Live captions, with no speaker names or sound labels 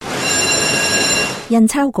印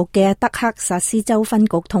鈔局嘅德克薩斯州分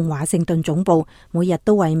局同華盛頓總部每日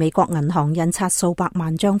都為美國銀行印刷數百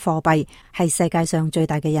萬張貨幣，係世界上最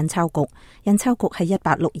大嘅印鈔局。印鈔局係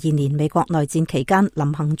1862年美國內戰期間林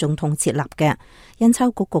肯總統設立嘅。印鈔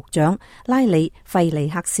局局長拉里費尼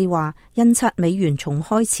克斯話，印刷美元從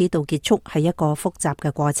開始到結束係一個複雜嘅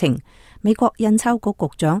過程。美國印鈔局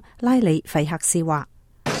局長拉里費克斯話，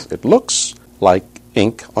 It looks like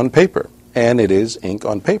ink on paper, and it is ink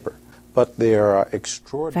on paper.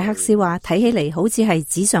費克斯話，睇起嚟好似係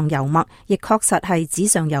紙上油墨，亦確實係紙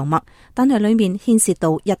上油墨，但係裏面牽涉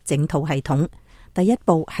到一整套系統。第一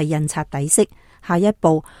步係印刷底色，下一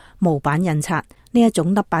步模板印刷，呢一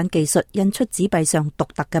種凹版技術印出紙幣上獨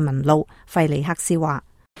特嘅紋路。費尼克斯話，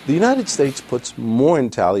 The United States puts more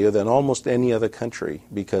intaglio than almost any other country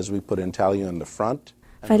because we put intaglio on the front.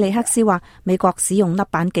費尼克斯話，美國使用凹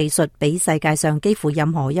版技術比世界上幾乎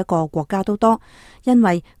任何一個國家都多，因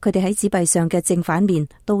為佢哋喺紙幣上嘅正反面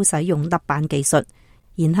都使用凹版技術，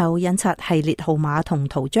然後印刷系列號碼同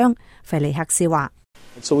圖章。費尼克斯話，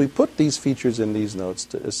 So we put these features in these notes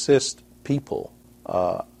to assist people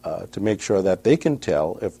to make sure that they can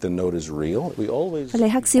tell if the note is real. 費尼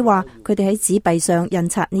克斯話，佢哋喺紙幣上印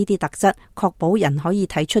刷呢啲特質，確保人可以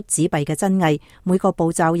睇出紙幣嘅真偽。每個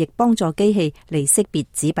步驟亦幫助機器嚟識別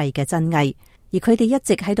紙幣嘅真偽。而佢哋一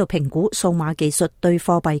直喺度評估數碼技術對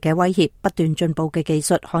貨幣嘅威脅，不斷進步嘅技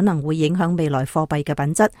術可能會影響未來貨幣嘅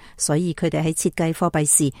品質，所以佢哋喺設計貨幣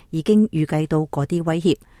時已經預計到嗰啲威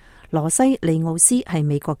脅。羅西利奧斯係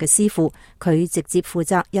美國嘅師傅，佢直接負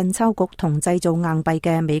責印鈔局同製造硬幣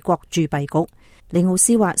嘅美國鑄幣局。利奧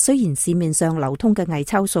斯話，雖然市面上流通嘅偽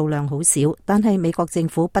鈔數量好少，但係美國政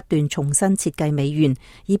府不斷重新設計美元，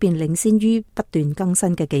以便領先於不斷更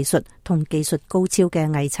新嘅技術同技術高超嘅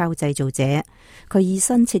偽鈔製造者。佢以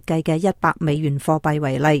新設計嘅100美元貨幣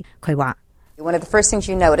為例，佢話：One of the first things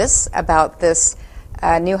you notice about this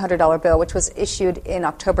new $100 bill, which was issued in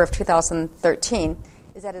October of 2013.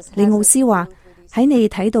 利奧斯話，喺你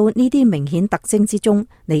睇到呢啲明顯特徵之中，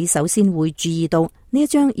你首先會注意到呢一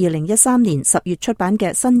張2013年10月出版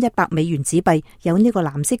嘅新100美元紙幣有呢個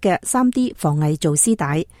藍色嘅 3D 防偽造絲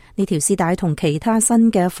帶。呢條絲帶同其他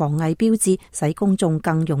新嘅防偽標誌使公眾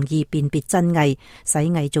更容易辨別真偽，使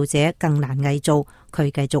偽造者更難偽造。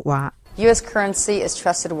佢繼續話， U.S. currency is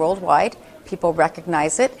trusted worldwide. People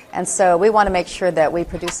recognize it, and so we want to make sure that we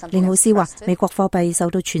produce something. 利奧斯話，美國貨幣受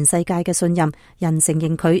到全世界嘅信任，人承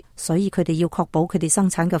認佢，所以佢哋要確保佢哋生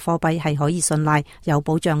產嘅貨幣係可以信賴、有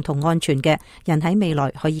保障同安全嘅，人喺未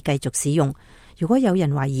來可以繼續使用。如果有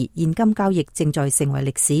人懷疑現金交易正在成為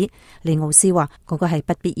歷史，利奧斯話嗰個係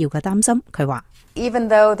不必要嘅擔心。佢話 Even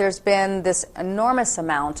though there's been this enormous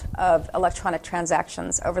amount of electronic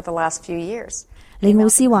transactions over the last few years. 利奧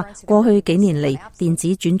斯話，過去幾年嚟，電子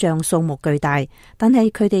轉賬數目巨大，但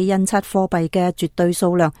係佢哋印刷貨幣嘅絕對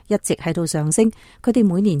數量一直喺度上升。佢哋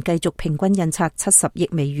每年繼續平均印刷70億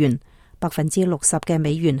美元，60%嘅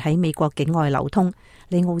美元喺美國境外流通。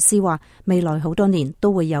利奧斯話，未來好多年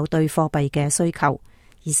都會有對貨幣嘅需求。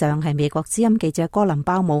以上係美國之音記者哥林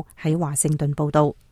鮑姆喺華盛頓報道。